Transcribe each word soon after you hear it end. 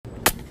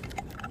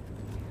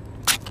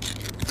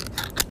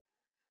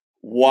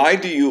Why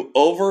do you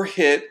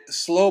overhit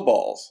slow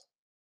balls?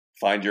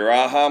 Find your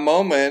aha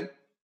moment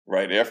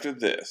right after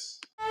this.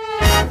 Do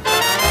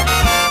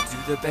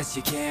the best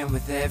you can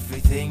with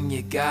everything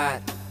you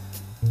got.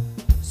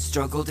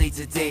 Struggle day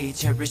to day,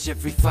 cherish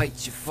every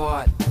fight you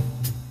fought.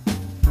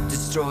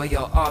 Destroy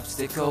your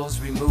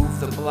obstacles, remove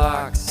the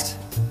blocks.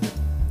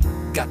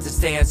 Got to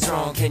stand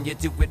strong, can you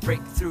do it?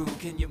 Break through,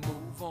 can you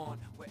move on?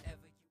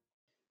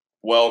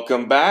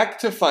 Welcome back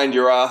to Find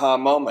Your Aha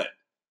Moment.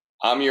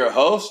 I'm your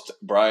host,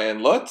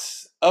 Brian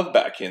Lutz of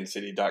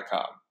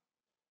BackhandCity.com.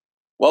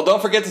 Well, don't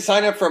forget to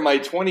sign up for my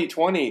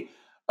 2020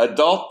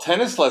 Adult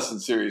Tennis Lesson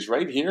Series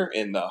right here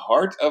in the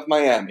heart of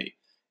Miami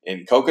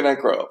in Coconut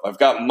Grove. I've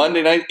got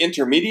Monday night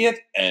intermediate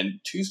and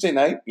Tuesday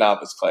night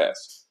novice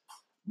class.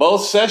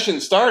 Both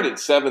sessions start at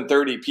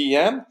 7:30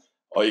 p.m.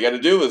 All you got to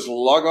do is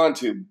log on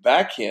to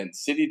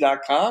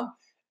BackhandCity.com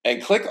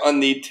and click on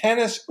the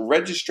tennis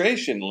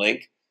registration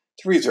link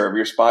to reserve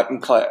your spot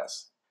in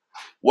class.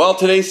 Well,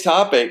 today's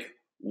topic,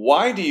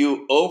 why do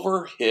you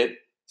overhit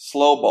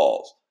slow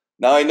balls?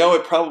 Now, I know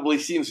it probably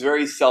seems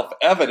very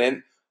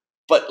self-evident,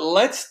 but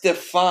let's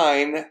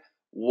define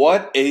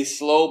what a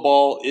slow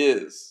ball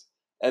is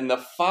and the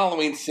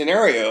following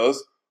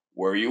scenarios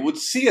where you would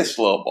see a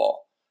slow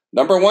ball.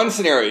 Number one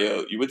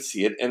scenario, you would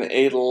see it in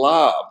a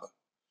lob.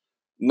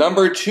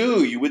 Number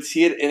two, you would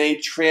see it in a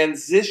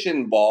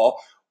transition ball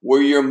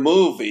where you're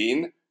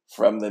moving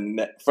from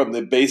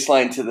the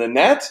baseline to the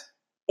net,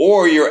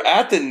 or you're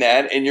at the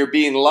net and you're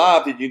being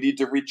lobbed and you need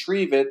to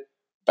retrieve it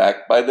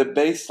back by the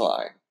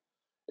baseline.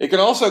 It can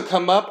also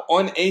come up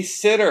on a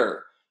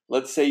sitter.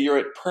 Let's say you're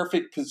at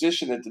perfect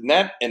position at the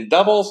net in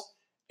doubles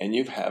and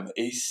you have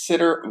a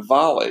sitter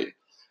volley.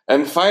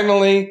 And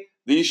finally,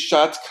 these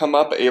shots come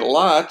up a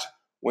lot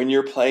when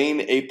you're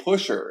playing a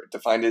pusher,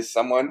 defined as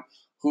someone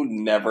who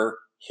never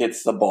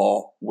hits the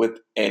ball with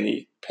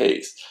any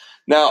pace.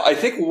 Now, I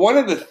think one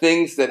of the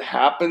things that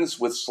happens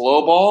with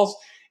slow balls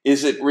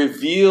is it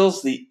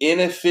reveals the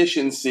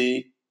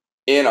inefficiency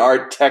in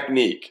our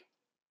technique.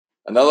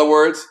 In other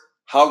words,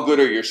 how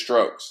good are your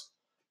strokes?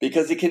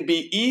 Because it can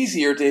be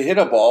easier to hit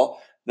a ball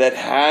that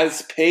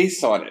has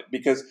pace on it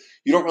because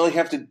you don't really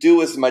have to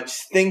do as much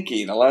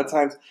thinking. A lot of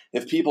times,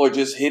 if people are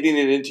just hitting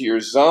it into your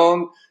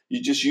zone,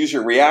 you just use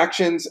your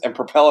reactions and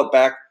propel it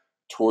back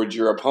towards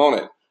your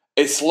opponent.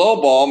 A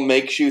slow ball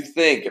makes you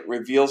think. It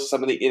reveals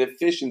some of the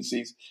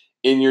inefficiencies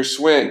in your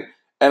swing.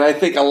 And I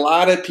think a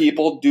lot of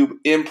people do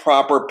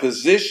improper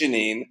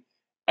positioning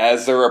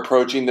as they're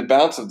approaching the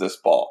bounce of this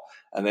ball.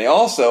 And they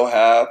also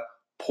have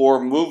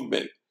poor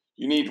movement.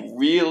 You need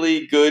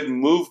really good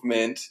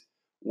movement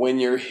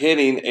when you're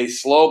hitting a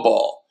slow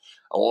ball.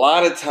 A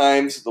lot of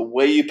times, the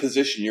way you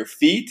position your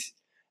feet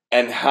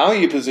and how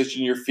you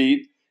position your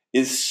feet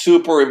is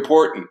super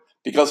important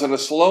because on a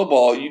slow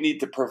ball, you need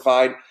to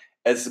provide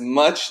as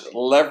much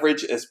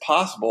leverage as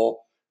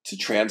possible to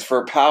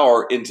transfer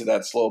power into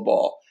that slow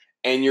ball.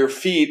 And your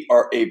feet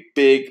are a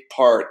big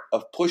part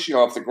of pushing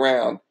off the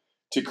ground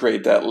to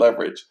create that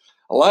leverage.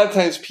 A lot of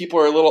times people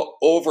are a little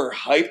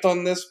overhyped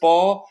on this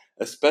ball,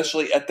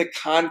 especially at the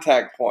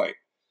contact point.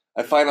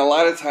 I find a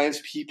lot of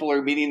times people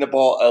are meeting the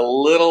ball a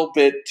little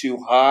bit too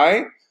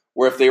high,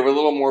 where if they were a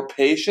little more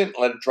patient,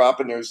 let it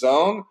drop in their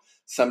zone,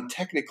 some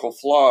technical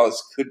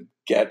flaws could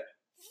get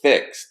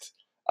fixed,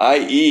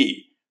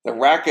 i.e., the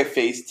racket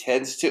face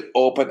tends to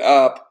open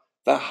up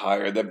the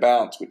higher the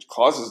bounce, which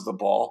causes the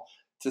ball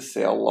to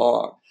sail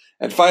long.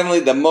 And finally,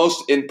 the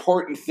most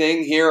important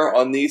thing here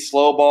on these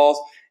slow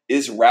balls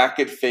is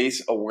racket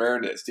face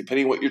awareness.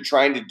 Depending on what you're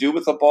trying to do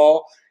with the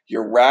ball,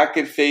 your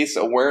racket face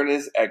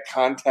awareness at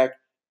contact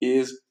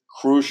is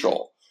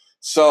crucial.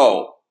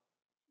 So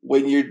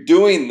when you're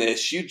doing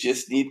this, you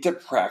just need to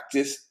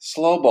practice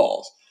slow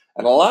balls.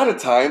 And a lot of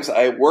times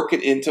I work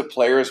it into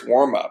players'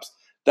 warm-ups.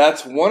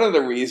 That's one of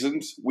the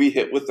reasons we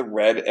hit with the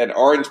red and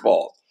orange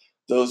balls.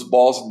 Those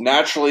balls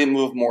naturally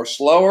move more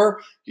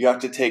slower. You have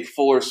to take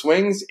fuller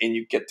swings, and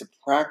you get to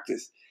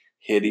practice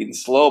hitting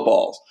slow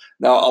balls.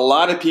 Now, a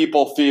lot of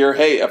people fear,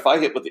 hey, if I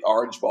hit with the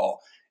orange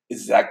ball,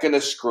 is that going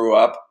to screw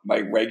up my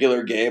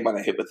regular game when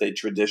I hit with a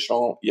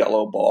traditional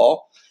yellow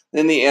ball?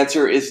 Then the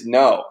answer is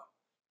no.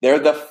 They're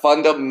the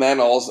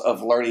fundamentals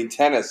of learning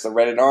tennis, the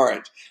red and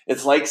orange.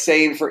 It's like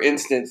saying, for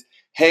instance,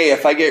 hey,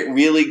 if I get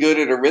really good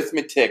at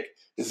arithmetic,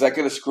 is that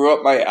going to screw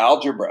up my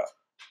algebra?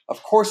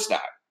 Of course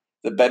not.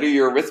 The better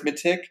your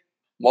arithmetic,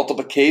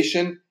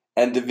 multiplication,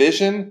 and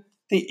division,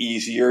 the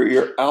easier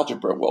your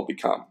algebra will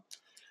become.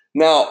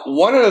 Now,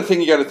 one other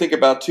thing you got to think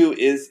about too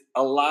is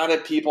a lot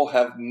of people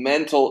have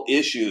mental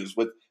issues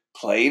with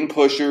playing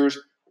pushers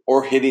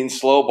or hitting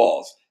slow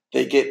balls.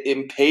 They get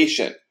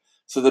impatient.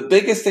 So the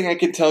biggest thing I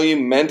can tell you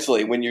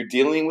mentally when you're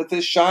dealing with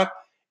this shot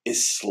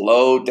is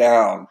slow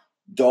down.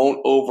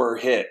 Don't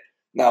overhit.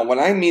 Now, when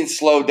I mean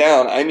slow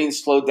down, I mean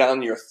slow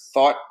down your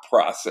thought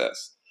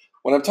process.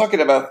 When I'm talking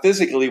about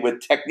physically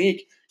with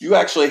technique, you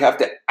actually have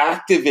to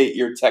activate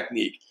your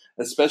technique,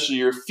 especially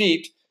your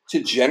feet,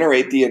 to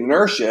generate the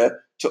inertia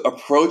to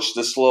approach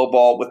the slow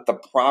ball with the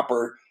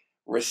proper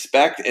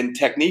respect, and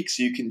technique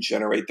so you can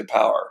generate the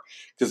power.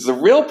 Because the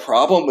real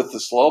problem with the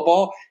slow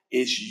ball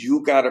is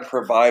you got to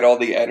provide all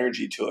the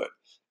energy to it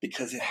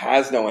because it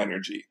has no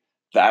energy.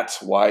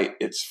 That's why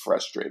it's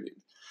frustrating.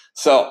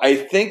 So I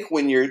think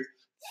when you're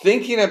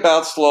thinking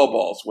about slow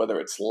balls, whether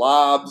it's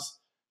lobs,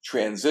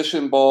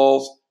 transition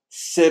balls,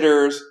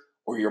 sitters,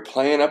 or you're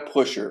playing a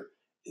pusher,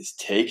 is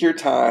take your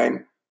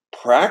time,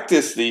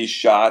 practice these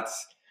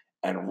shots,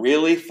 and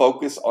really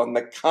focus on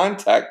the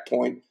contact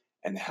point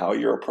and how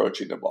you're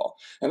approaching the ball.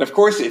 And of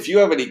course, if you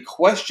have any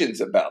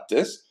questions about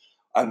this,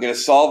 I'm going to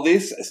solve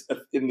this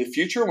in the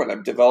future when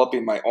I'm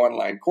developing my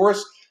online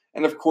course.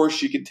 And of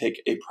course, you can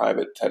take a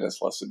private tennis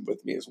lesson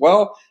with me as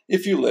well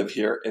if you live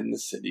here in the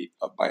city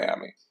of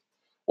Miami.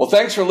 Well,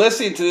 thanks for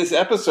listening to this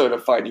episode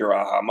of Find Your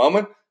Aha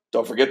Moment.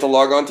 Don't forget to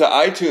log on to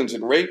iTunes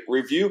and rate,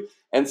 review,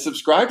 and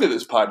subscribe to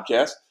this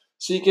podcast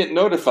so you get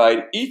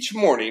notified each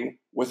morning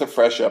with a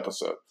fresh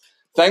episode.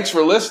 Thanks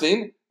for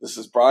listening. This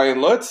is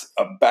Brian Lutz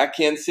of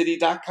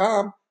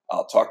BackhandCity.com.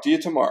 I'll talk to you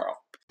tomorrow.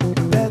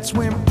 That's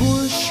when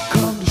push